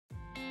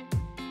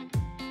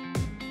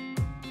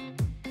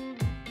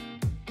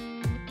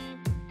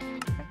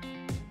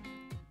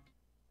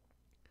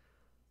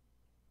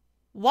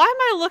Why am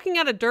I looking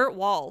at a dirt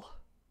wall?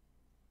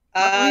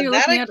 What were you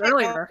That looking I at can't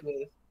earlier? help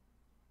with.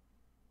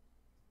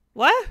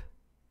 What?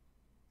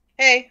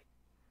 Hey,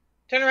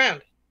 turn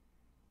around.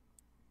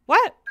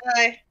 What?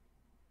 Hi.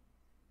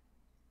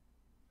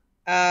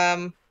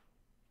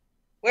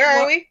 Where are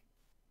What? we?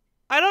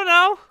 I don't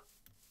know.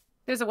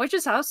 There's a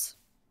witch's house.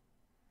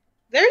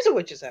 There's a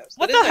witch's house.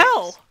 What That the is our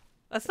hell? house.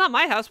 That's not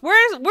my house.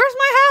 Where's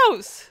my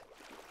house?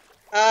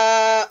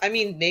 I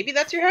mean, maybe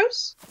that's your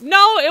house?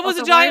 No, it was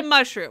Also, a giant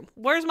mushroom.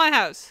 Where's my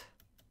house?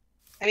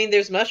 I mean,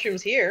 there's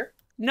mushrooms here.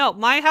 No,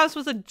 my house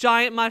was a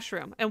giant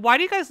mushroom. And why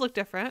do you guys look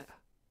different?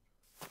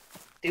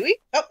 Do we?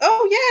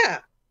 Oh yeah.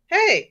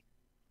 Hey,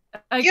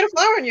 you got a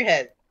flower on your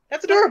head.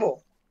 That's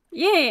adorable.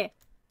 Yeah.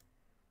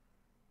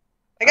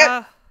 I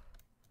got,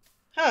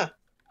 huh.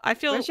 I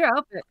feel... Where's your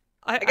outfit?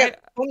 I got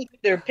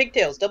they're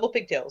pigtails, double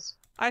pigtails.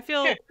 I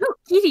feel... Oh,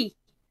 kitty.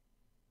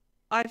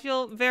 I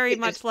feel very Wait,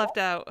 much there's left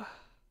out.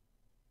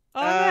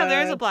 Oh, yeah,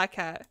 there's a black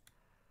cat.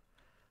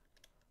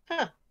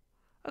 Huh.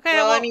 Okay,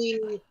 Well, well, I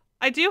mean...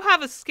 I do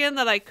have a skin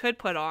that I could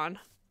put on.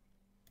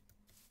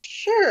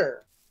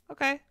 Sure.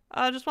 Okay,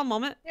 just one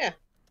moment. Yeah.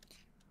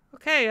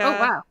 Okay, Oh,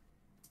 wow.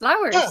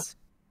 Flowers. Huh.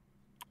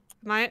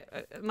 my...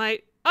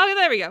 Oh,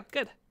 there we go.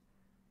 Good.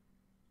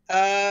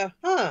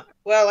 Huh.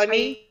 Well, I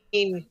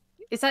mean...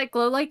 Is that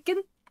glow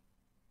lichen?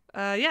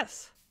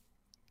 Yes.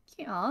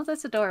 Oh,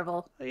 that's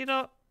adorable. You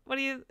don't... What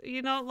do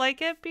you don't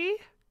like it, B?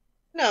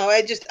 No,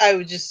 I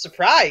was just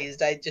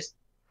surprised.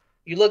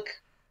 You look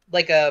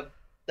like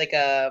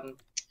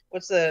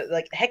what's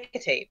the,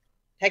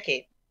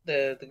 Hecate,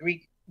 the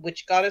Greek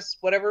witch goddess,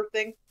 whatever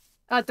thing?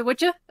 The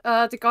witcher?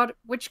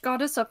 Witch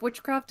goddess of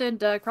witchcraft and,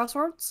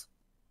 crosswords?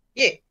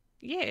 Yeah.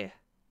 Yeah.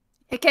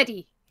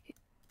 Hecate.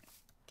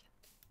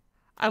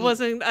 I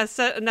wasn't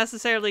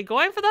necessarily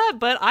going for that,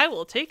 but I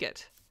will take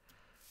it.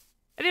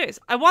 Anyways,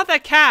 I want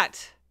that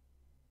cat.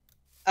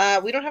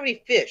 We don't have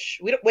any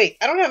fish. Wait,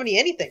 I don't have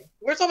anything.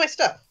 Where's all my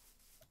stuff?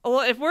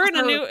 Well, if we're in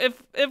a new,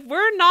 if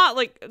we're not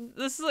like,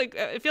 this is like,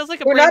 it feels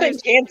like a We're brand not new... in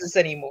Kansas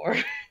anymore.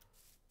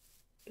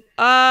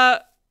 Well,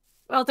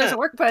 there's a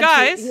workbench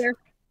guys. here.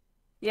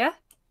 Yeah?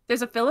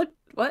 There's a village?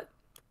 What?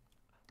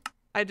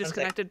 I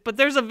disconnected, but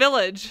there's a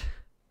village.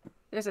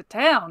 There's a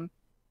town.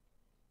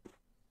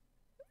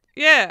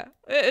 Yeah,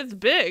 it's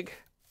big.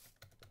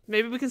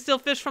 Maybe we can steal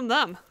fish from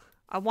them.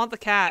 I want the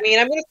cat. I mean,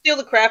 I'm gonna steal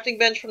the crafting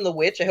bench from the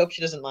witch. I hope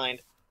she doesn't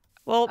mind.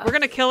 Well, we're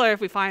gonna kill her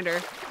if we find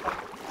her.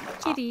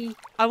 Kitty.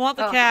 I want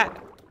the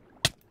cat.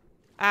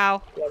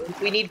 Ow. Yeah,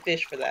 we need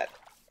fish for that.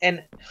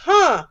 And,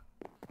 huh!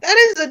 That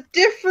is a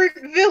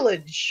different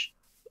village!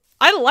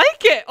 I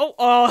like it!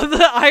 Oh,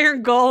 the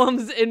iron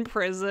golem's in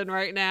prison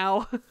right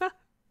now.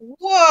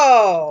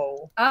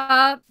 Whoa!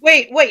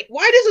 Wait,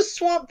 why does a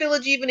swamp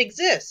village even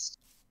exist?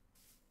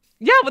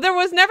 Yeah, but there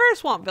was never a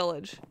swamp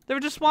village. There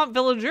were just swamp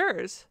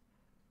villagers.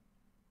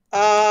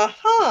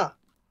 Huh.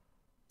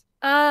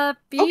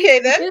 Okay,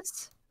 then.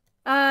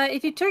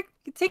 If you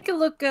take a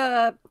look,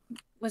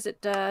 was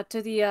it, to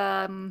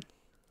the,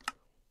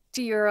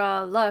 to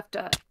your, left,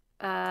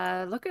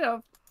 look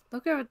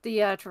at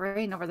the,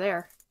 terrain over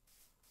there.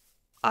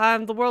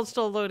 The world's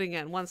still loading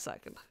in. 1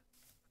 second.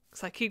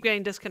 Because I keep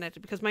getting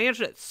disconnected because my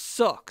internet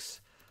sucks.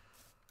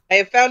 I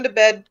have found a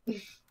bed.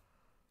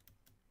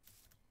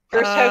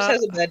 First house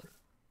has a bed.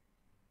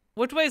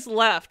 Which way's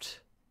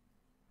left?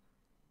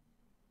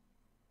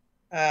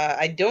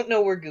 I don't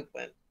know where Goop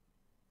went.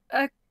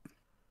 Oh,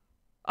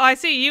 I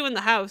see you in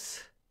the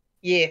house.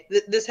 Yeah,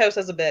 this house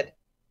has a bed.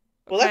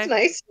 Well, Okay. that's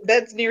nice.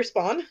 Bed's near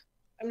spawn.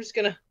 I'm just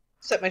gonna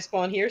set my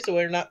spawn here so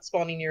we're not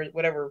spawning near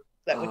whatever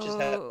that witch's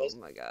house was. Oh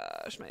my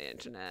gosh, my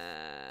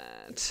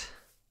internet.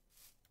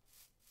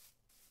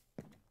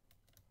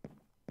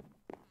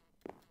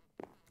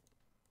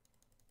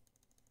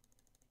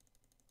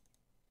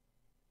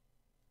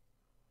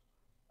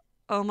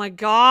 Oh my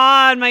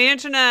god, my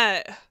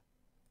internet.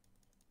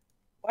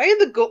 Why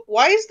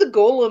is the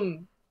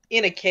golem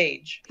in a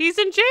cage? He's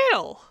in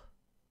jail.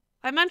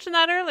 I mentioned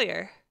that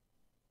earlier.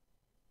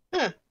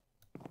 Huh.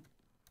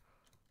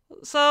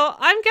 So,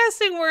 I'm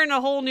guessing we're in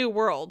a whole new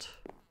world.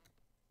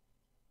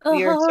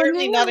 We are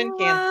certainly not in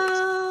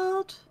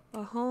Kansas.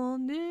 A whole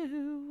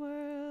new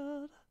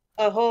world.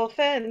 A whole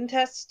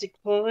fantastic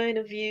point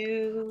of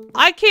view.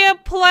 I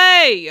can't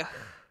play!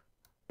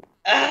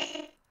 Ah.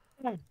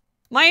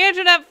 My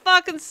internet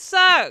fucking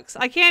sucks!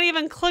 I can't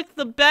even click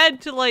the bed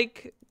to,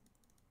 like,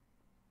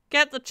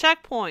 get the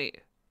checkpoint.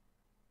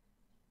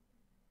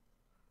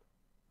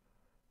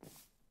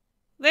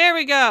 There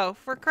we go,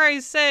 for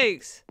Christ's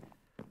sakes.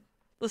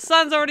 The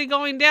sun's already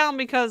going down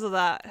because of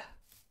that.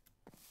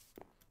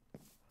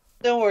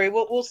 Don't worry,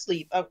 we'll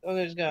sleep. I'm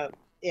just gonna...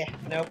 Yeah,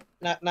 nope,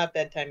 not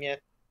bedtime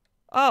yet.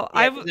 Oh,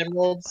 yeah,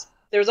 emeralds.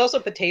 There's also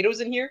potatoes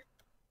in here.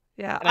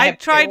 Yeah, I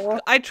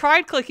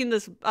tried clicking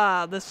this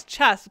this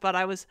chest, but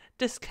I was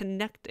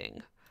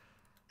disconnecting.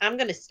 I'm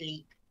gonna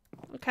sleep.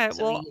 Okay,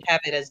 so well, we have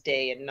it as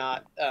day and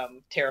not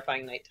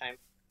terrifying nighttime.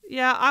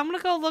 Yeah, I'm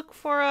gonna go look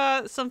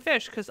for some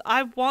fish because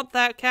I want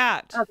that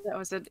cat. Oh, that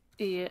was an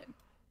idiot.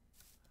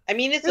 I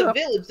mean, it's a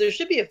village. There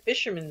should be a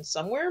fisherman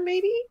somewhere,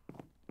 maybe.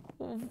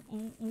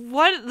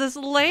 What this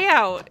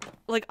layout?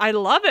 Like, I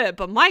love it,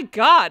 but my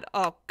God!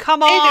 Oh,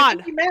 come Hey, on!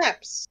 there's 3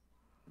 maps.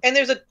 And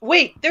there's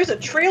a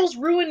Trails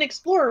Ruin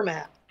Explorer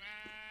map.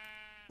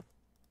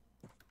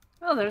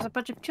 Oh, there's a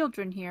bunch of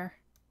children here.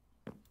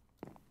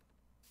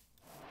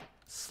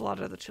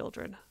 Slaughter the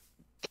children.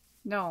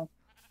 No.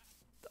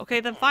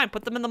 Okay, then fine.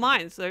 Put them in the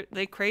mines.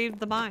 They crave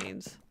the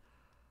mines.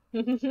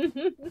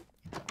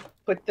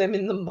 Put them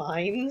in the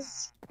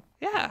mines.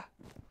 Yeah.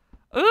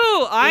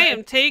 Ooh, I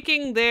am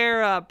taking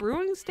their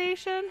brewing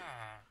station.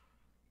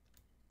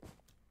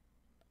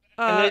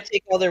 I'm gonna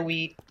take all their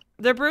wheat.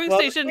 Their brewing Well,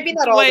 station. maybe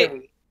not all their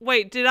wheat.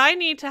 Wait. Did I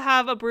need to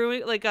have a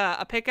brewing, like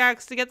a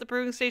pickaxe to get the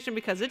brewing station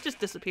because it just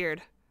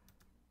disappeared?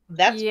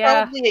 That's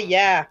Yeah. probably a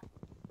yeah.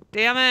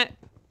 Damn it!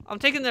 I'm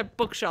taking their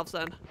bookshelves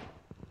then.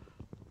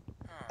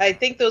 I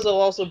think those will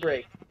also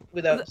break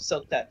without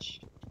silk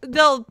touch.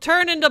 They'll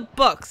turn into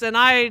books, and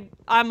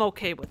I'm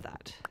okay with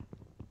that.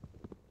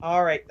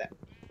 All right then.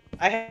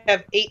 I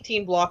have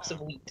 18 blocks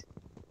of wheat.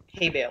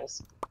 Hay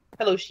bales.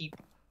 Hello, sheep.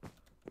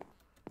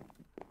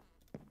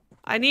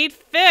 I need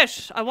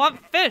fish. I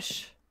want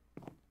fish.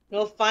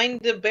 We'll find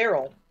the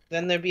barrel.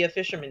 Then there'll be a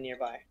fisherman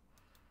nearby.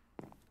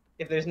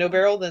 If there's no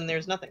barrel, then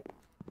there's nothing.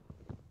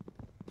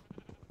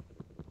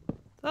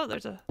 Oh,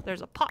 there's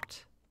a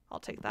pot. I'll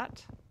take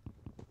that.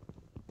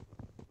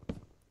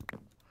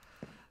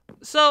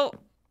 So,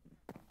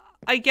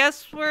 I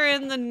guess we're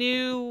in the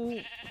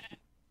new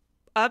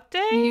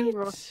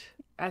update?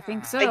 I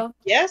think so.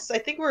 I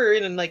think we're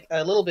in like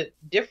a little bit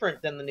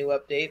different than the new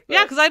update. But...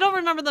 Yeah, because I don't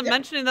remember them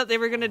mentioning that they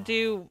were gonna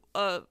do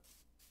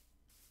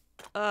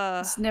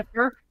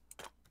Sniffer.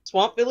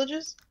 Swamp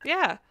villages?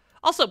 Yeah.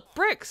 Also,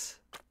 bricks.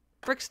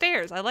 Brick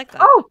stairs. I like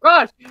that. Oh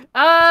gosh.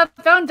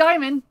 Found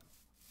diamond.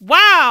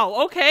 Wow.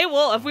 Okay.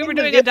 Well, if we were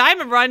doing a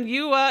diamond run,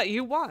 you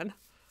won.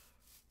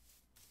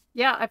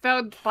 Yeah, I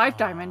found 5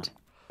 diamond.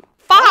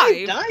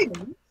 5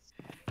 diamonds?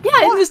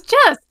 Yeah, in this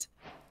chest.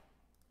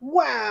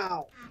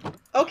 Wow.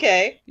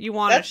 Okay. You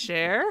want to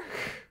share?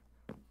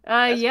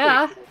 That's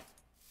yeah. pretty cool.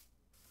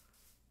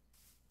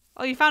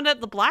 Oh, you found it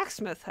at the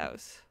blacksmith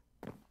house.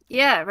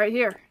 Yeah, right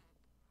here.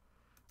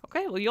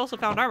 Okay. Well, you also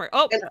found armor.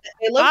 Oh, And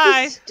I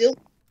love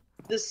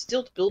this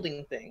stilt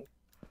building thing.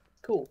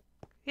 Cool.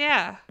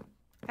 yeah.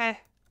 Okay.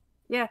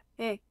 Yeah.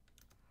 Hey.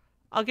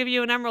 I'll give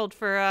you an emerald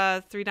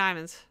for 3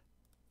 diamonds.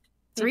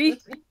 3?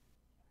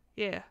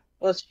 Yeah.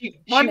 Well, she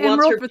One wants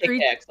emerald her for 3.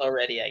 pickaxe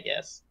already, I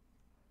guess.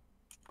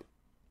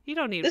 You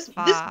don't need This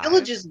 5.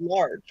 village is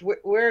large.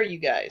 Where are you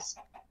guys?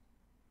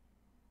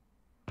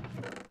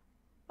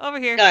 Over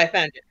here. Oh, I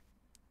found it.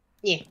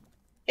 Yeah.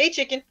 Hey,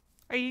 chicken.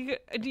 Are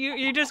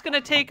you're just gonna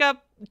take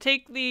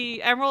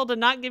the emerald and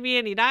not give me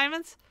any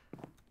diamonds?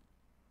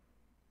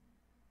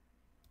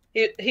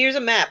 Here's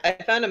a map. I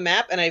found a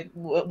map, and I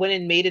went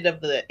and made it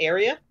of the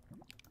area.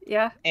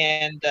 Yeah.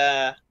 And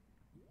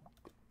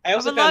I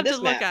also would found love this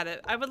to map. look at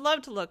it. I would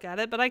love to look at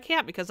it, but I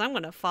can't because I'm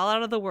gonna fall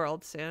out of the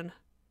world soon.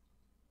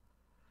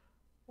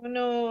 Oh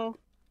no.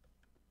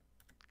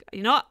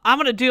 You know what? I'm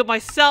gonna do it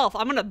myself.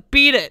 I'm gonna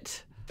beat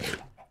it.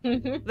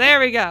 There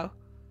we go.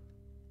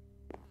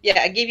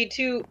 Yeah, I gave you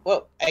 2.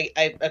 Well,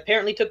 I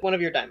apparently took one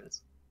of your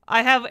diamonds.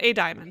 I have a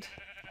diamond.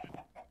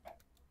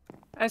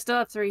 I still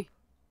have 3.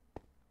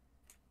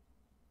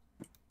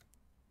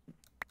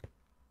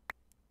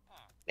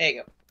 There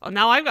you go. Oh,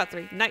 now I've got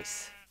 3.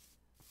 Nice.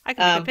 I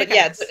can make a But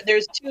yeah, pickaxe.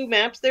 there's 2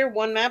 maps there.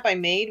 One map I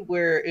made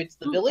where it's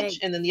the village,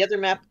 and then the other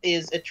map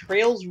is a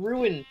Trails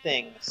Ruin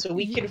thing. So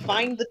we can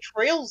find the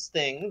Trails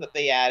thing that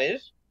they added.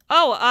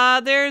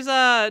 Oh, there's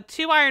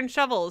 2 iron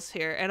shovels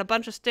here and a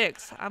bunch of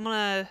sticks. I'm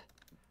gonna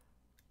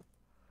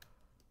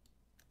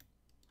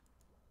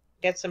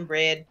Get some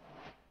bread.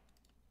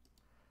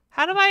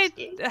 How do I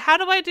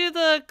do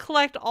the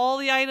collect all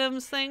the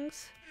items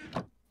things?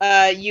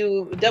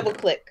 You double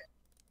click.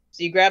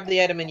 So you grab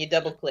the item and you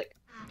double click.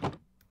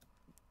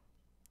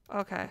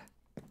 Okay.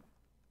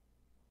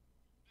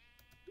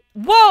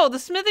 Whoa, the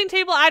smithing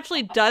table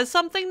actually does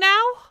something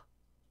now?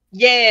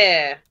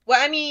 Yeah.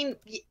 Well, I mean,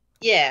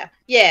 yeah.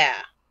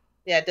 Yeah,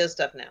 it does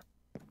stuff now.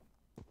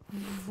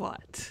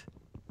 What?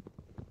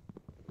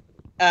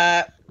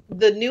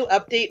 The new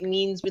update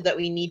means that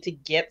we need to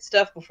get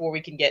stuff before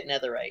we can get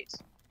netherite.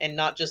 And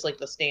not just like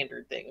the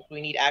standard things. We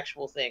need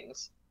actual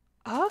things.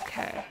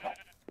 Okay.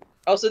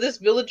 Also, this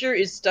villager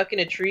is stuck in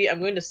a tree. I'm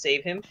going to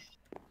save him.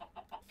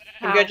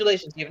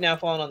 Congratulations, you've now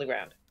fallen on the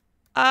ground.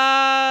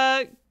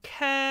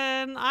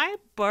 Can I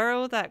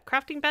borrow that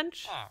crafting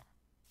bench? Yeah.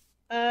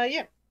 Oh.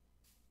 Yeah.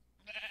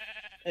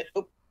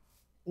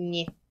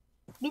 Bloop.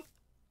 There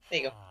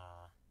you go.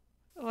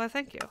 Well,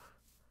 thank you.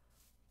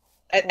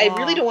 I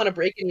really don't want to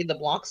break any of the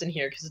blocks in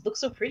here because it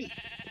looks so pretty.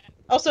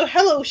 Also,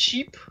 hello,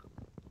 sheep.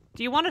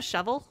 Do you want a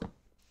shovel?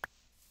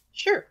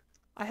 Sure.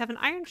 I have an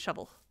iron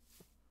shovel.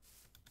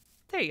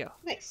 There you go.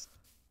 Nice.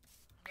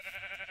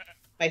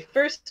 My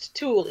first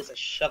tool is a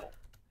shovel.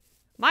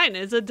 Mine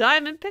is a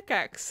diamond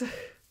pickaxe.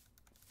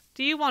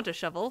 Do you want a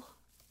shovel?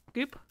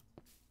 Goop?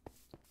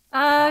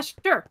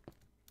 Sure.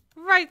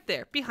 Right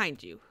there,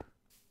 behind you.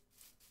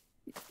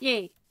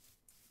 Yay.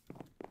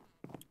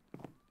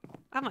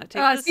 I'm gonna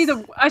take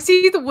this. I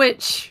see the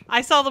witch.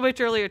 I saw the witch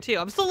earlier too.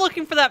 I'm still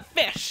looking for that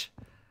fish.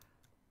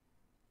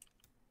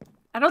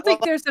 I don't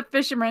think there's a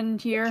fisherman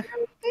here.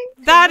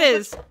 That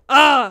is.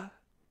 Yeah,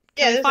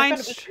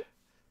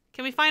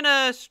 Can we find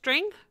a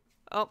string?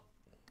 Oh.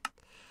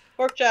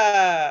 Pork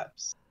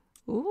chops.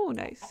 Ooh,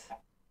 nice. I'm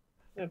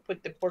gonna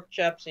put the pork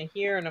chops in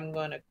here, and I'm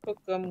gonna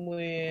cook them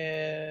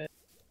with.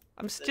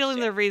 I'm stealing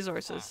their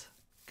resources.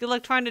 Good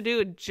luck trying to do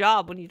a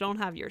job when you don't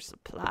have your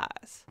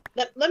supplies.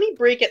 Let me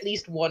break at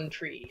least one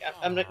tree.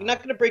 I'm not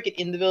going to break it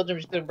in the village. I'm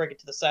just going to break it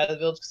to the side of the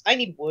village because I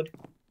need wood.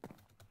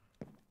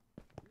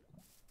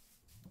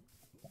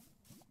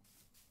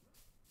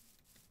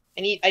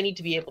 I need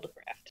to be able to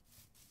craft.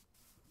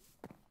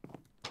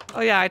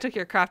 Oh yeah, I took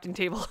your crafting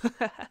table.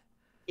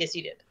 Yes,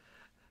 you did.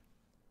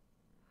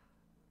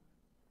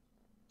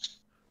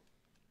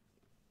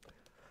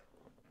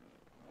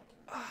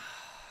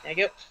 There you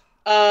go.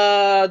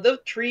 The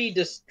tree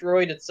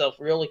destroyed itself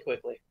really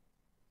quickly.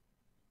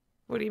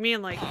 What do you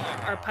mean, like,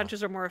 our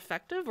punches are more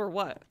effective, or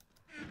what?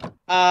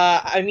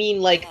 I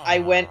mean, like, I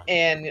went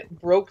and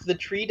broke the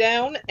tree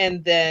down,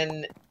 and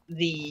then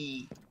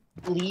the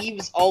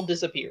leaves all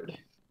disappeared.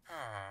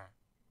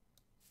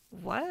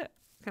 What?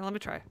 Okay, let me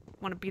try. I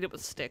want to beat it with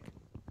a stick.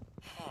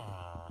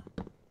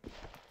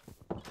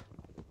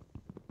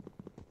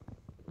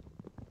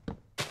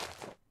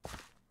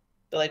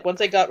 So, like, once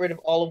I got rid of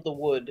all of the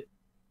wood,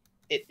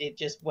 it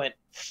just went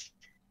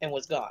and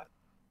was gone.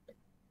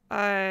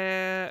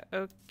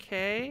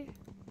 Okay.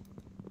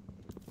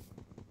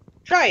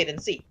 Try it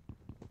and see.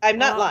 I'm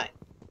not lying.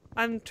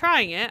 I'm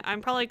trying it.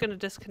 I'm probably going to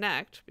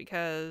disconnect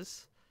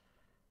because,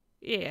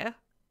 yeah.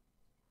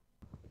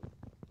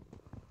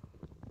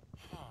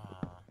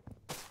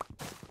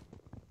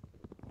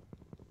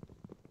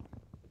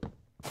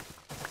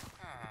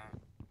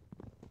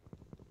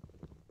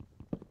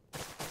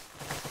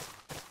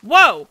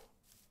 Whoa!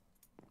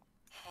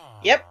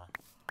 Yep.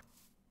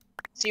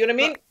 See what I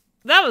mean?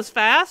 That was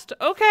fast.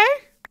 Okay.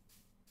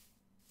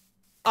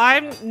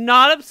 I'm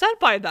not upset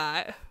by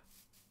that.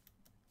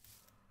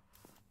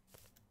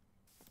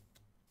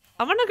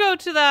 I'm gonna go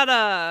to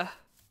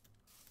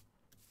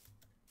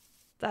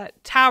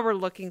that tower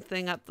looking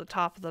thing at the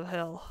top of the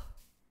hill.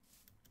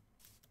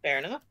 Fair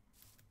enough.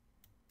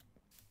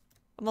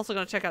 I'm also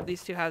gonna check out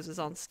these two houses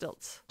on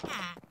stilts.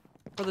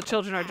 Where the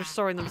children are just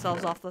soaring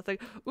themselves off the thing.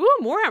 Ooh,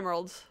 more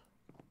emeralds.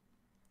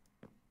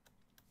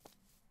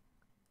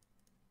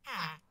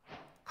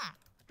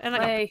 And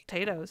I got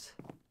potatoes.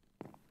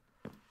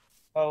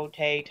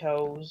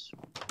 Potatoes.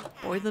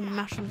 Boil them,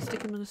 mash them,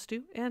 stick them in a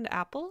stew. And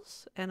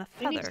apples. And a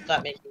I need to feather.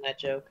 stop making that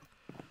joke.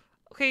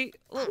 Okay,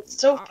 well, It's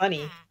so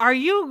funny. Are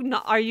you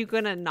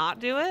gonna not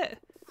do it?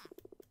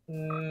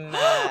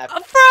 Nah. A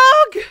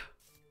frog!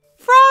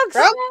 Frogs!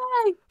 Frog?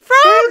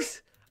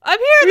 Frogs! I'm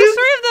here! There's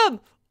 3 of them!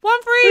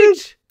 1 for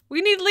each!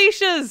 We need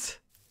leashes!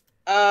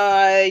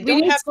 I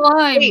don't have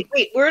slime.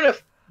 Wait, we're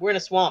in a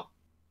swamp.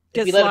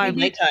 Get If we let slime. it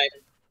be nighttime.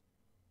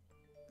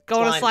 Go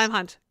on a Slimes. slime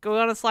hunt. Go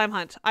on a slime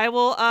hunt. I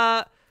will,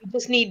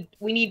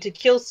 We need to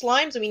kill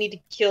slimes and we need to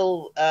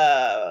kill,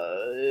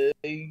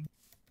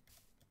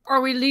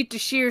 Or we need to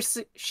shear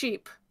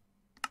sheep.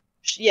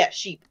 yeah,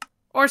 sheep.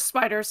 Or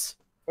spiders.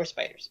 Or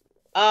spiders.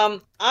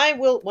 I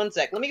will, one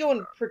sec. Let me go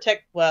and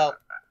protect, well,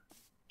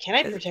 can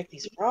I protect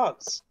these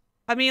frogs?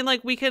 I mean,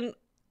 like, we can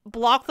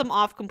block them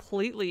off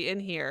completely in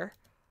here.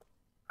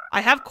 I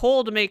have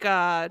coal to make,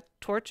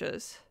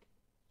 torches.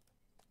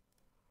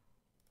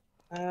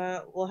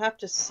 We'll have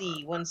to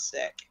see. One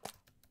sec.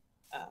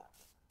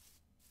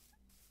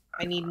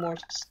 I need more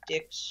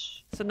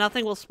sticks. So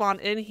nothing will spawn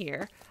in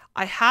here.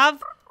 I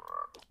have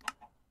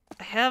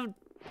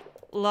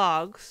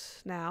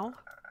logs now.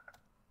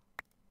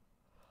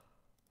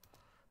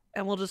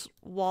 And we'll just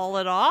wall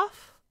it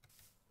off?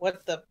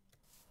 What the?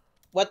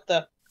 What?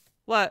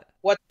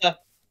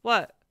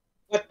 What?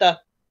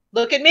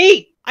 Look at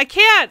me! I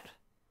can't!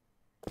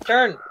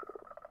 Turn.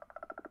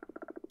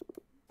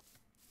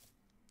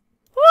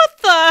 What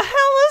the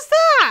hell is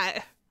that?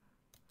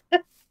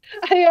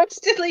 I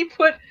accidentally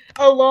put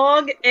a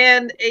log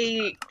and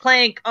a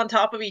plank on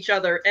top of each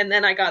other, and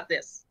then I got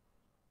this.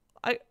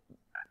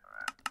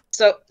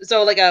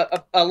 So like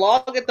a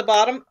log at the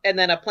bottom, and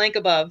then a plank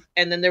above,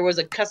 and then there was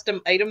a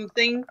custom item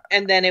thing,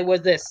 and then it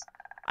was this.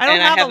 I don't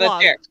have a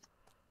log. chair.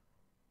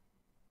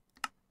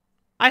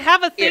 I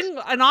have a thing,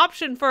 an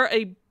option for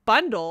a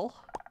bundle.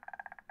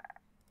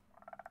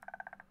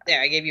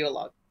 There, I gave you a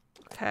log.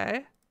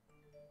 Okay.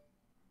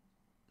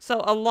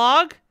 So a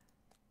log?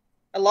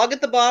 A log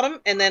at the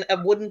bottom, and then a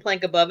wooden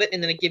plank above it,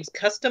 and then it gives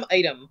custom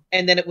item,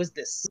 and then it was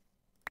this.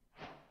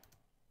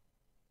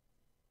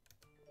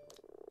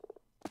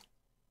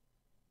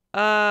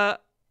 And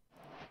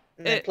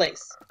then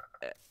place.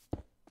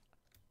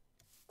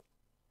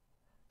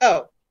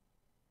 Oh.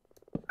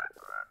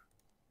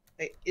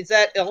 Wait, is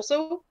that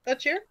also a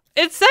chair?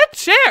 It said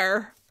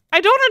chair.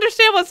 I don't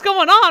understand what's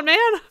going on, man.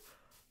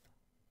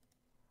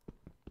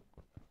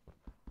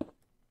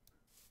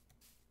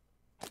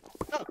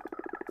 Oh.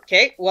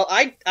 Okay, well,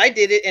 I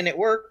did it and it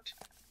worked.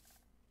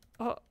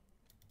 Oh.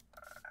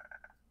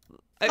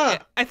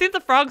 I think the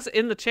frog's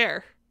in the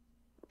chair.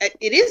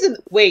 It isn't.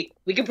 Wait,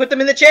 we can put them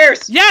in the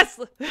chairs. Yes!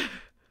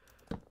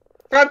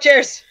 Frog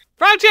chairs.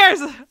 Frog chairs!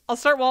 I'll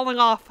start walling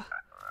off.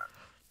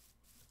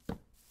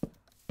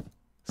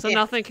 So Yeah,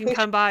 nothing can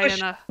come by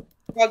push. and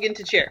Frog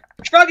into chair.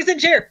 Frog is in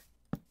chair.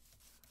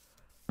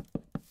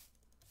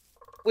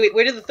 Wait,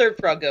 where did the third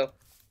frog go?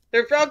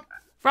 Third frog?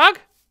 Frog?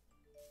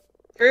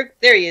 Frog?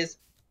 There he is.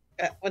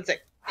 One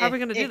sec. How are we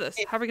gonna do this?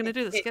 How are we gonna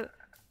do this?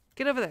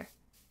 Get over there.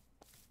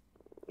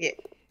 Yeah.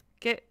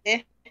 Get.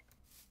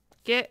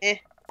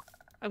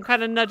 I'm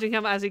kind of nudging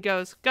him as he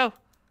goes. Go.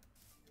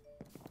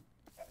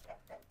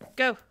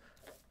 Go.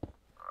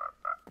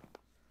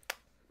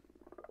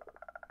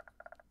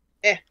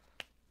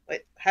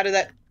 Wait, how did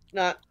that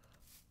not?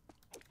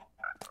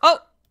 Oh!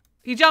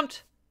 He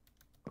jumped.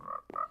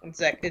 One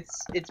sec.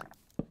 It's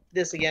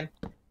this again.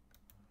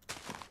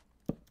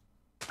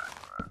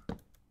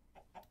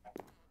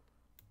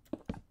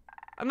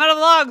 I'm out of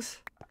logs.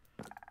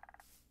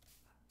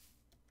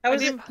 How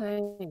is it?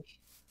 Hey.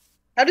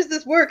 How does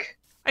this work?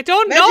 I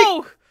don't Magic.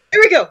 know.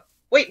 Here we go.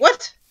 Wait,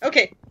 what?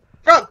 Okay.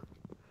 Frog.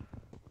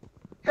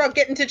 Frog,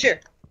 get into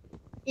chair.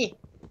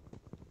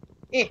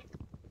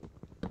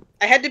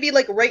 I had to be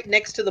like right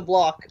next to the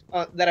block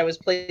that I was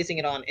placing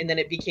it on, and then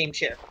it became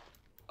chair.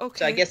 Okay.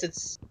 So I guess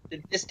it's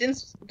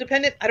distance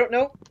dependent. I don't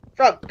know.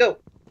 Frog, go,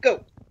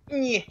 go.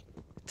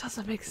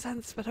 Doesn't make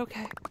sense, but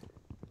okay.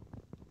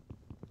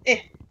 Eh.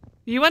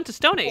 You went to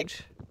Stone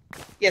Age.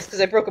 Yes,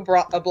 because I broke a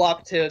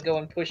block to go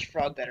and push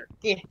Frog better.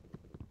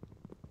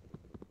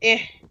 There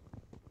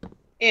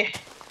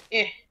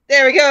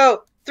we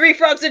go. 3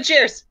 frogs in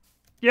chairs.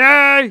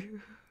 Yay!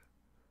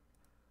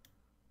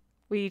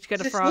 We each get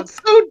a This frog. looks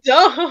so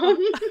dumb.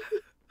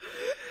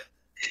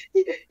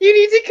 You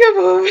need to come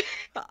over.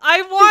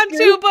 I want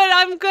to, but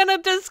I'm gonna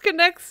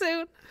disconnect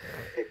soon.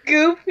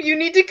 Goop, you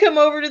need to come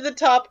over to the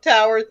top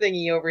tower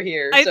thingy over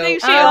here. I so, think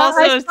she I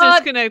also is thought-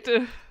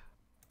 disconnected.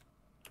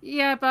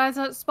 Yeah, but I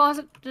thought it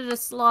spotted a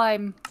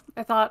slime.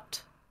 I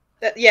thought.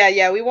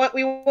 yeah, we want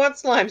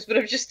slimes, but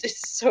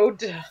it's so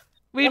dumb.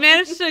 We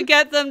managed to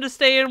get them to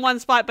stay in one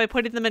spot by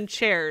putting them in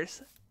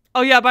chairs.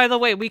 Oh yeah, by the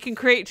way, we can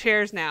create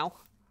chairs now.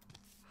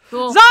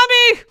 Cool.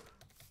 Zombie!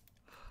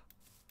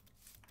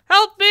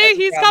 Help me! That's a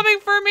He's problem. coming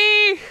for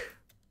me!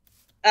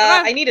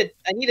 I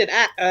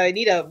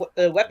need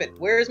a weapon.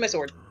 Where is my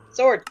sword?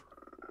 Sword.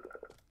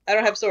 I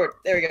don't have sword.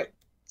 There we go.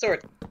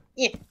 Sword.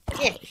 Yeah.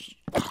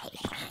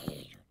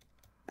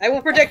 I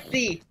will protect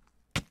thee.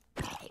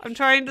 I'm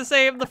trying to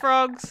save the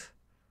frogs.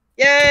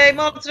 Yay,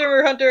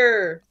 monster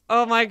hunter!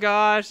 Oh my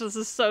gosh, this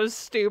is so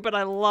stupid.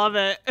 I love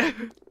it.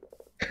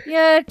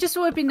 Yeah, it just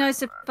would be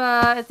nice if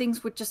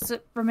things would just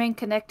remain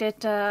connected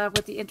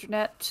with the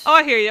internet. Oh,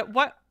 I hear you.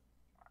 What?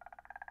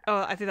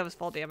 Oh, I think that was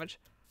fall damage.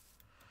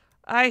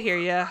 I hear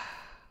you.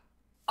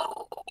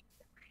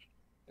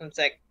 One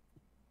sec.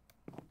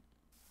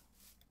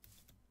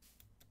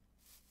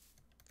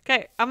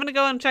 Okay, I'm gonna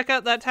go and check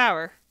out that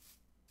tower.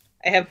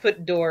 I have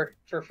put door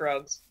for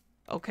frogs.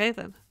 Okay,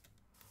 then.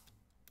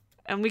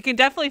 And we can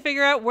definitely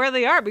figure out where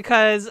they are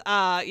because,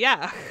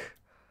 yeah.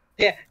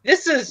 Yeah,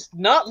 this does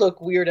not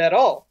look weird at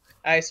all.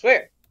 I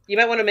swear. You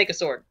might want to make a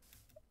sword.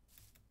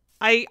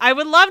 I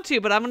would love to,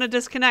 but I'm gonna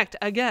disconnect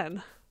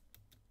again.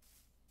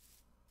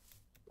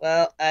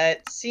 Well,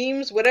 it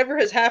seems whatever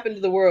has happened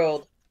to the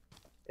world,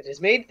 it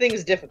has made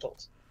things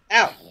difficult.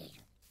 Ow.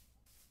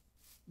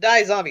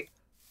 Die, zombie.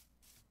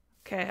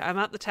 Okay, I'm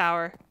at the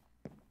tower.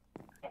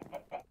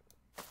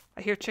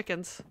 I hear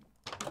chickens.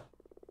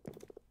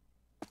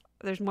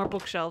 There's more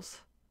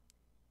bookshelves.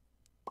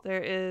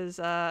 There is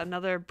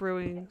another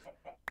brewing...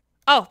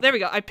 Oh, there we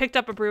go. I picked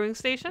up a brewing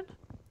station.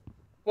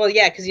 Well,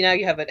 yeah, because now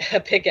you have a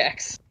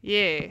pickaxe.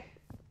 Yeah.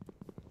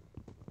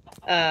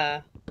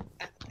 I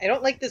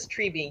don't like this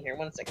tree being here.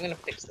 One second, I'm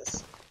gonna fix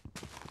this.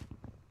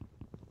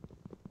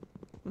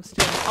 I'm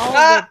stealing all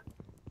Ah!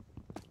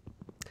 the...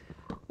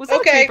 Was that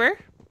Okay. a creeper?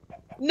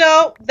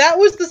 No, that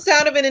was the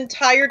sound of an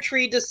entire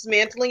tree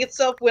dismantling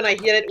itself when I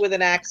hit it with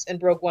an axe and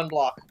broke one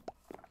block.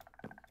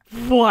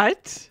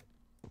 What?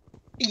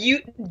 You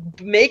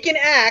make an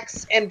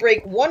axe and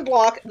break one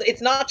block.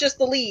 It's not just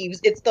the leaves,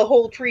 it's the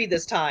whole tree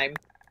this time.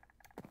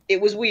 It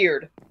was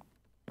weird.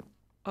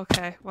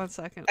 Okay, 1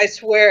 second. I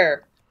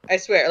swear. I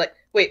swear. Like,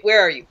 wait,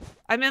 where are you?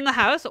 I'm in the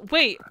house.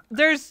 Wait,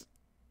 there's...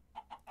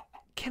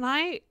 Can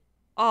I...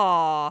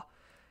 Aw.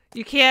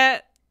 You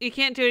can't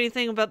do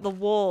anything about the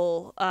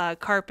wool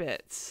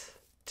carpets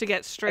to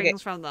get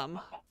strings from them.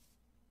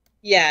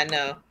 Yeah,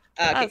 no.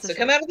 Okay, That's a so shame.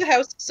 come out of the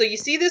house. So you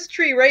see this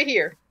tree right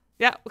here.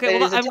 Yeah, okay, that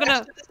well, is I'm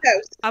attached to this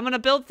house. gonna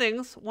build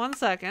things. 1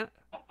 second.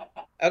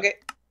 Okay.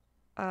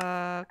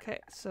 Okay,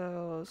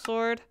 so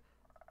sword.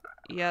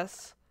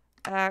 Yes.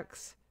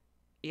 Axe.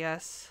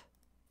 Yes.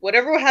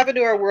 Whatever happened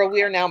to our world,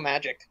 we are now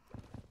magic.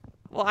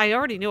 Well, I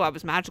already knew I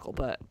was magical,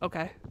 but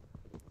okay.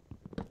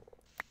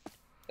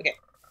 Okay.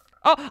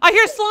 Oh, I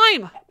hear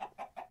slime!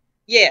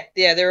 Yeah,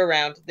 they're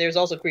around. There's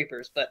also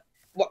creepers, but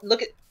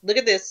look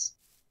at this.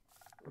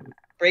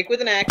 Break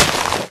with an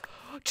axe.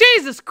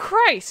 Jesus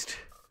Christ!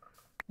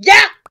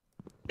 Yeah.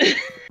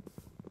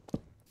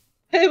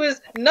 I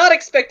was not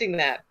expecting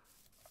that.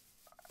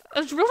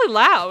 It's really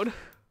loud.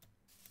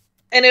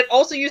 And it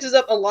also uses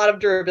up a lot of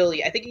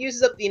durability. I think it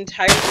uses up the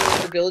entire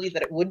durability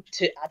that it would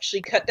to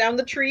actually cut down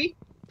the tree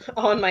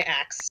on my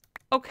axe.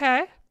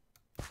 Okay.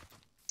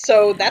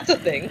 So that's a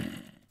thing.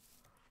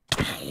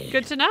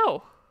 Good to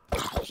know.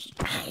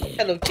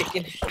 Hello,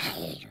 chicken.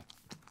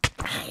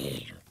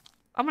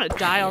 I'm gonna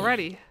die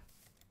already.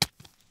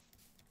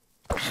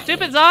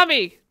 Stupid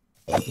zombie!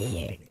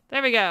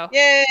 There we go.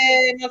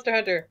 Yay, Monster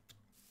Hunter.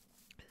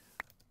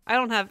 I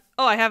don't have...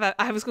 Oh,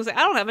 I was gonna say,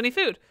 I don't have any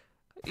food.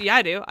 Yeah,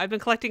 I do. I've been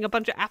collecting a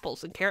bunch of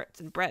apples and carrots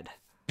and bread.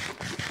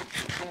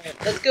 Alright,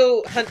 let's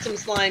go hunt some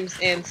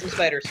slimes and some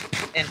spiders.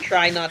 And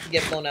try not to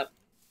get blown up.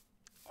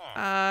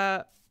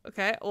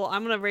 Okay. Well,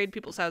 I'm gonna raid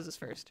people's houses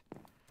first.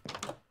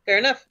 Fair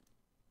enough.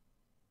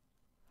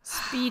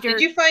 Speeder.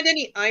 Did you find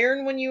any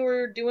iron when you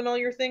were doing all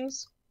your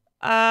things?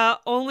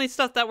 Only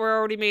stuff that were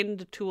already made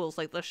into tools,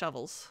 like the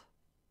shovels.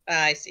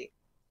 Ah, I see.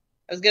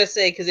 I was gonna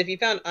say, because if you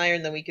found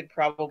iron, then we could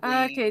probably...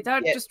 Okay,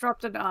 that just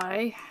dropped an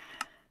eye.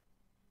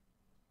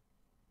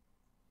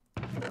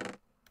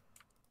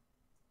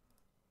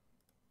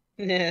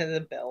 Yeah,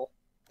 the bell.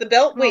 The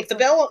bell? Wait, the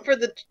bell for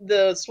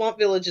the swamp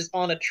village is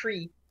on a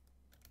tree.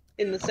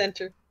 In the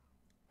center.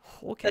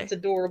 Okay. That's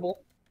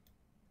adorable.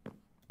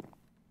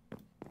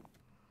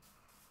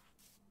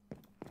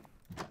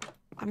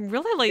 I'm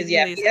really liking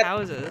Yeah, these yep.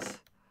 houses.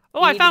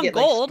 Oh, You I need to found get,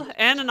 like, gold some-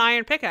 and an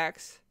iron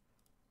pickaxe.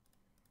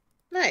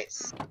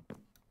 Nice.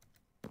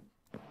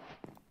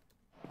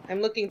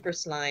 I'm looking for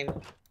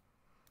slime.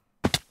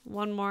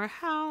 One more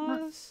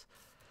house.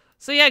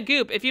 So yeah,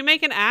 Goop, if you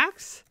make an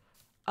axe,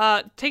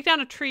 take down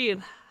a tree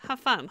and have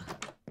fun.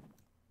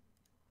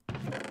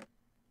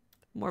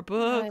 More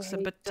books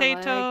and hate the lag.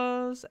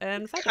 potatoes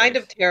and feathers. Kind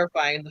of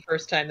terrifying the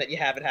first time that you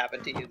have it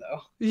happen to you,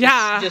 though.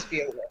 Yeah. Just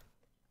be aware.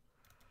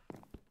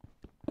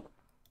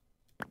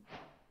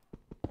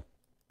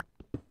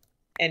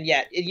 And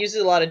yeah, it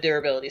uses a lot of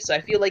durability, so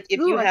I feel like if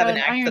you Ooh, I have got an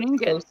an axe iron that's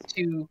ingot. close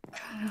to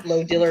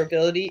low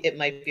durability, it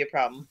might be a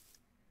problem.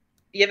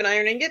 You have an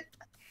iron ingot?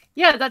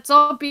 Yeah, that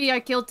zombie I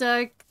killed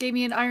gave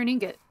me an iron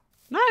ingot.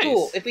 Nice.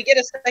 Cool. If we get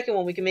a second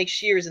one, we can make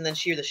shears and then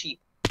shear the sheep.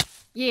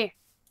 Yeah.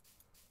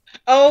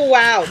 Oh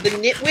wow, the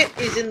nitwit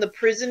is in the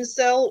prison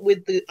cell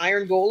with the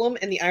iron golem,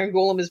 and the iron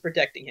golem is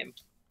protecting him.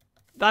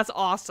 That's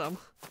awesome.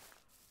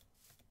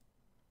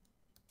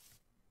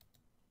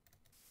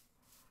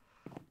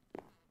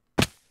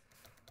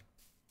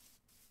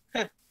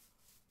 Huh.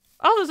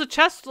 Oh, there's a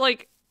chest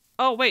like...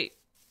 Oh, wait.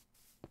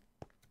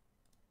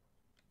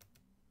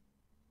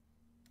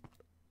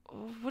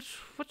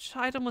 Which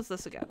item was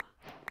this again?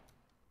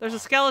 There's a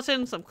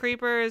skeleton, some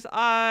creepers.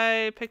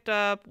 I picked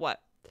up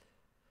what?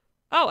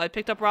 Oh, I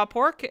picked up raw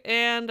pork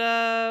and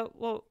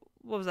what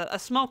was that? A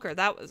smoker.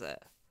 That was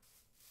it.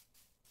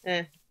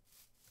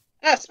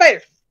 Ah,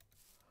 spider!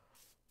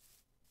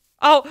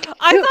 Oh,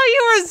 I thought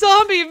you were a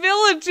zombie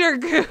villager,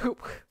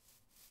 Goop.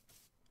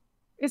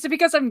 Is it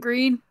because I'm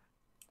green?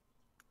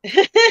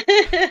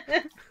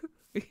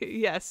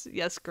 Yes,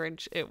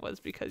 Grinch. It was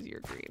because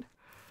you're green.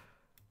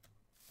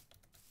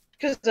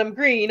 Because I'm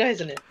green,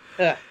 isn't it?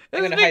 I'm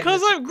It's gonna hide in because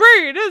this. I'm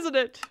green, isn't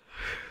it?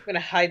 I'm gonna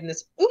hide in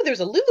this. Ooh,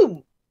 there's a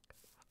loom!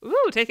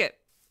 Ooh, take it.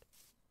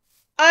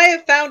 I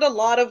have found a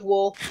lot of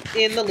wool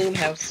in the loom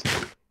house.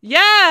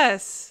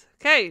 Yes!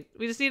 Okay,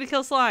 we just need to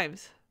kill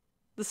slimes.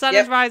 The sun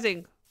Yep. is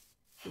rising.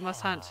 We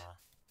must hunt.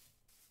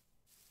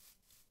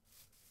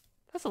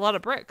 That's a lot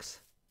of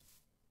bricks.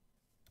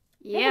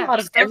 There's Yeah. a lot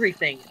of stuff.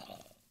 everything.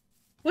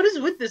 What is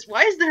with this?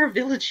 Why is there a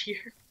village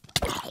here?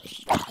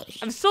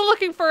 I'm still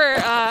looking for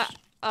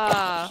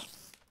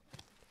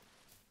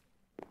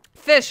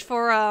fish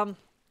for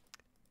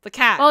the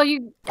cat. Well,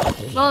 you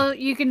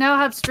can now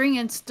have string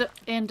and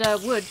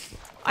wood.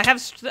 I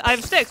have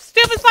sticks.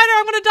 Stupid spider!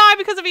 I'm gonna die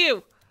because of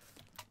you.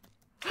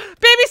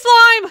 Baby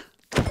slime!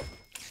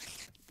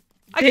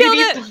 I killed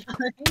it!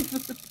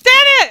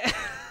 Damn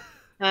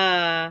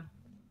it!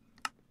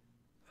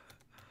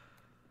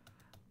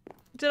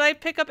 Did I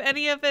pick up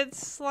any of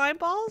its slime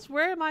balls?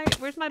 Where's my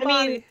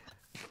body?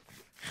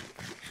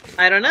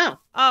 I don't know.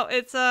 Oh,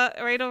 it's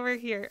right over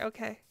here.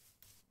 Okay.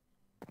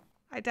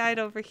 I died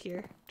over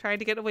here, trying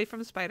to get away from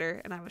a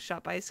spider, and I was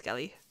shot by a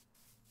skelly.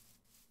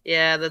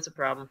 Yeah, that's a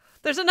problem.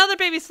 There's another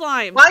baby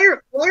slime. Why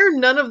are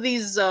none of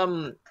these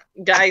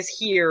guys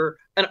here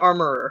an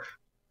armorer?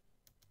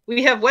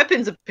 We have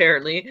weapons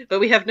apparently, but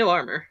we have no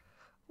armor.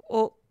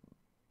 Well,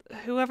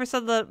 whoever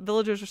said the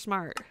villagers are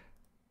smart.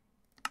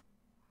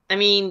 I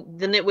mean,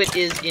 the nitwit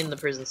is in the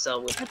prison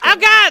cell with. Oh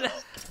God!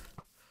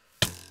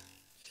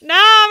 No,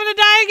 I'm gonna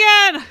die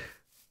again.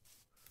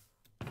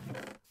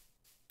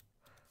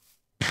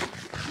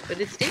 But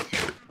it's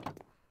daytime.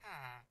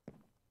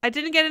 I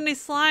didn't get any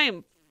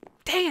slime.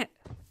 Dang it!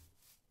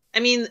 I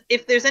mean,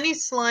 if there's any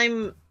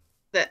slime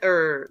that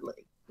are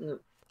like.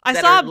 I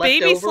that saw are a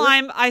baby left over?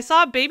 slime. I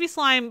saw a baby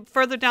slime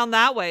further down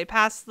that way,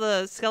 past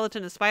the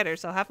skeleton and spider.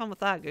 So have fun with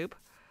that, Goop.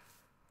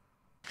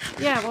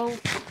 Yeah. Well,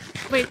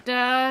 wait.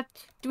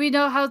 Do we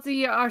know how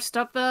our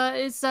stuff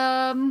is?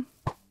 Stuff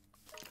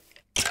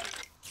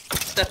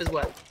is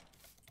what?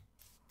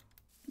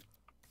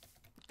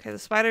 Okay, the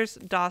spider's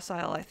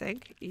docile, I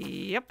think.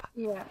 Yep.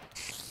 Yeah.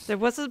 There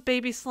was a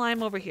baby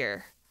slime over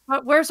here.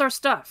 But where's our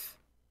stuff?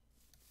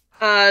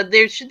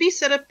 There should be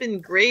set up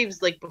in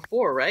graves like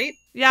before, right?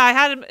 Yeah, I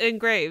had him in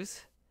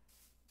graves.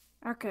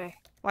 Okay.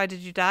 Why,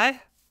 did you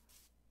die?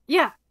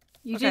 Yeah.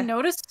 You Okay. didn't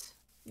notice?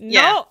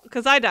 Yeah. No,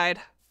 because I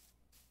died.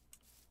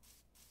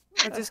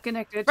 I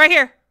disconnected. Right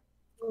here.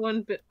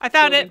 One bit. I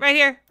found it. Right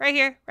here. Right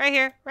here. Right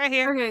here. Right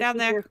here. Okay, Down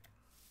thank there.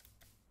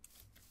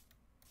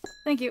 you.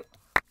 Thank you.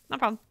 No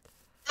problem.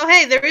 Oh,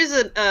 hey, there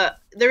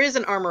is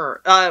an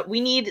armor.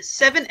 We need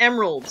 7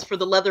 emeralds for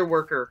the leather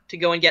worker to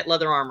go and get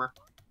leather armor.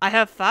 I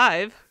have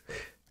 5.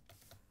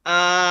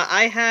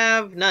 I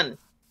have none.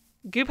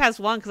 Goop has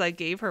 1 because I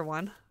gave her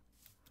 1.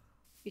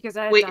 Because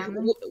I had Wait,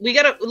 diamond.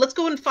 let's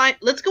go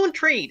and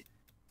trade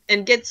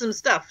and get some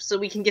stuff so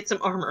we can get some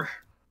armor.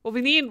 Well,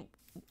 we need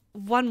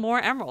 1 more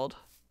emerald.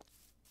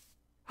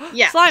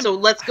 Yeah, Slime! so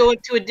let's go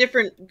to a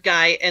different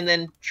guy and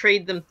then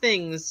trade them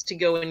things to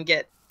go and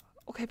get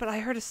Okay, but I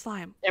heard a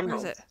slime.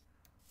 emeralds. Where is it?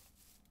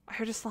 I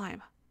heard a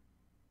slime.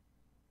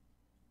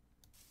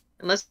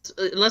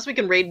 Unless we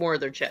can raid more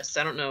of their chests.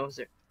 I don't know. Is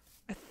there...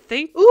 I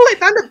think. Ooh, I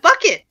found a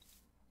bucket!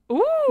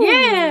 Ooh!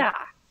 Yeah!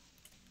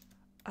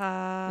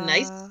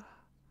 Nice.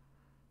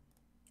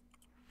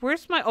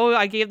 Where's my... Oh,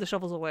 I gave the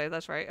shovels away.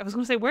 That's right. I was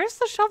going to say, where's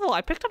the shovel?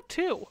 I picked up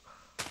 2.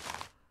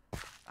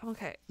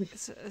 Okay.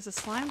 Is a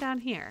slime down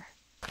here?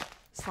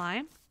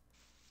 Slime?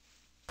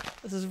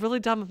 This is really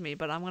dumb of me,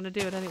 but I'm going to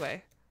do it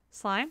anyway.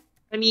 Slime?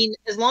 I mean,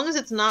 as long as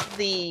it's not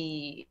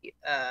the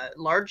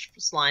large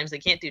slimes, they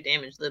can't do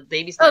damage. The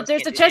baby slimes Oh,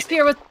 there's a can't do chest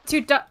damage.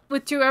 here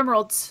with 2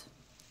 emeralds.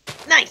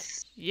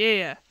 Nice!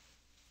 Yeah.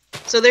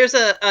 So there's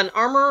an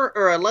armor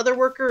or a leather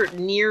worker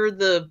near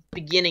the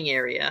beginning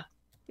area.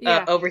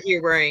 Yeah. Over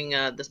here wearing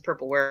this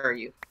purple. Where are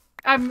you?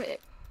 I'm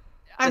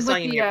I saw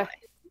with you the, nearby.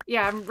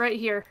 yeah, I'm right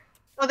here.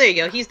 Oh, there you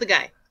go. He's the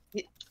guy.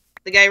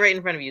 The guy right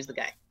in front of you is the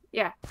guy.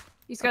 Yeah.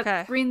 He's got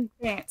Okay. green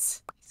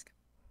pants.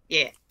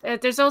 Yeah.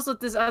 There's also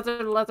this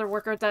other leather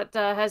worker that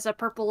has a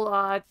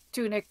purple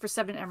tunic for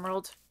 7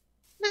 emerald.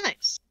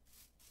 Nice.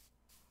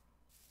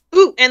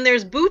 Ooh, and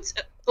there's boots.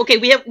 Okay,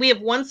 we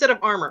have 1 set of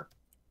armor.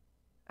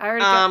 I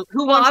already got...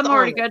 Who Well, wants I'm the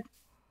already armor?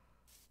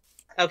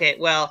 good. Okay,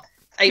 well,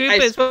 Goop I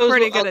is suppose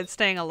pretty good at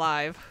staying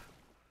alive.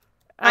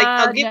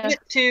 I'll give No. it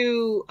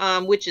to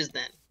witches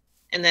then,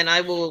 and then I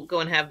will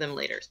go and have them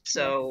later.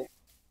 So,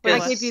 But I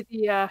Yes. gave you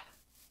the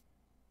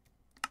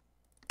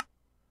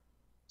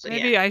so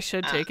Maybe yeah, I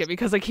should take it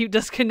because I keep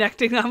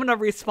disconnecting. I'm going to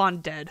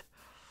respawn dead.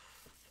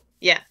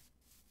 yeah.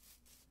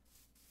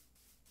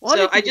 What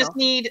So if I you just will?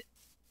 need,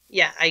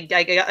 yeah, I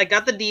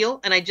got the deal,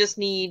 and I just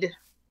need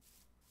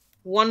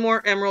 1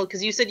 more emerald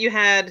because you said you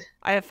had.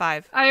 I have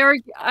 5. I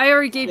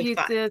already gave Okay, you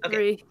fine. the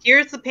Okay. 3.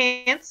 Here's the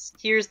pants,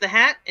 here's the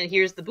hat, and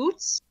here's the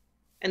boots.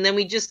 And then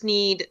we just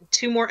need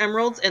 2 more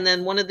emeralds, and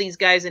then one of these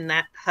guys in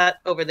that hut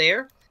over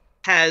there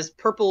has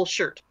purple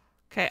shirt.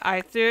 Okay,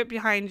 I threw it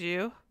behind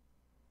you.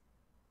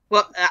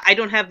 Well, I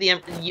don't have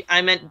the.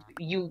 I meant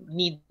you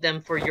need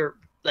them for your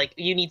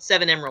you need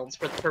 7 emeralds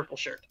for the purple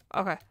shirt.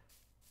 Okay.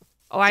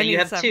 Oh, I So need you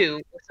have 7.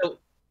 2, so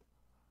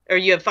or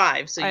you have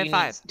 5, so I you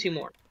have 5. need 2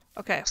 more.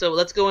 Okay. So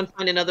let's go and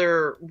find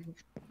another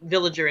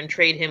villager and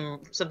trade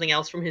him something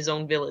else from his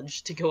own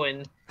village to go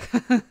and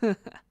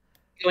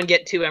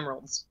get 2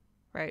 emeralds,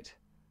 Right.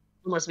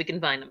 unless we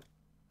can find them.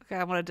 Okay,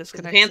 I want to 'Cause the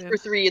disconnect pants soon. were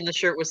 3 and the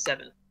shirt was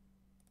 7.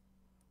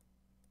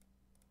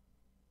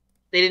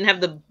 They didn't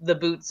have the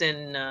boots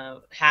and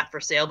hat for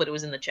sale, but it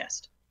was in the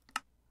chest.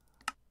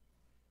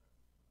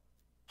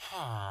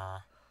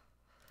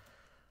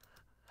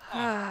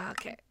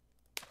 Okay.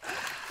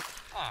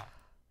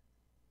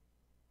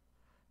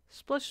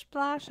 Splish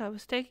splash, I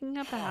was taking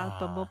a bath.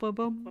 Boom, boom,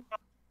 boom, boom.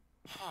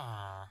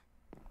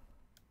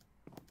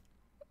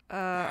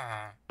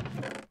 I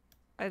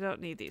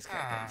don't need these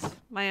carpets.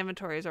 My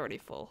inventory is already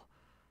full.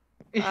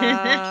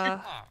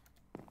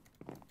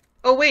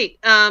 Oh wait,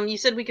 you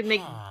said we could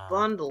make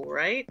bundle,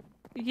 right?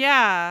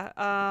 Yeah,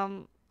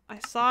 I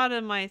saw it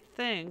in my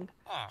thing.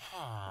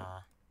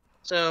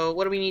 So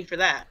what do we need for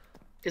that?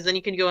 Because then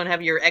you can go and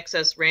have your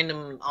excess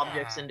random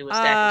objects into a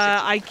stack of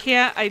 60. I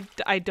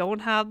can't, I don't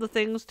have the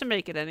things to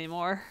make it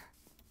anymore.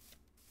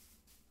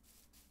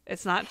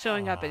 It's not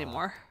showing up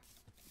anymore.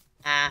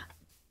 Ah,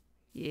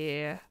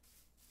 Yeah.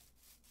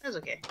 that's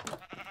okay.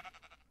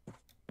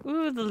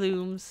 Ooh, the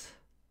looms.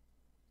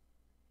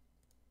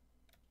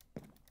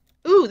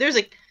 Ooh, there's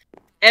a...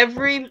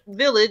 Every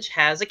village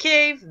has a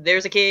cave.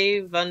 There's a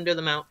cave under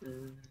the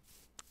mountain.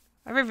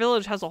 Every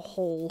village has a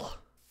hole.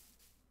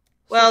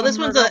 Well, Some this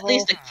one's murder at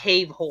least a hole.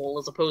 cave hole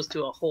as opposed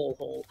to a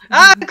hole.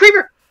 Ah,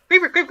 creeper!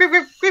 Creeper, creeper,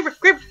 creeper, creeper,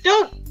 creeper,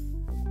 don't!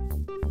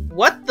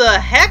 What the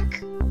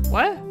heck?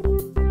 What?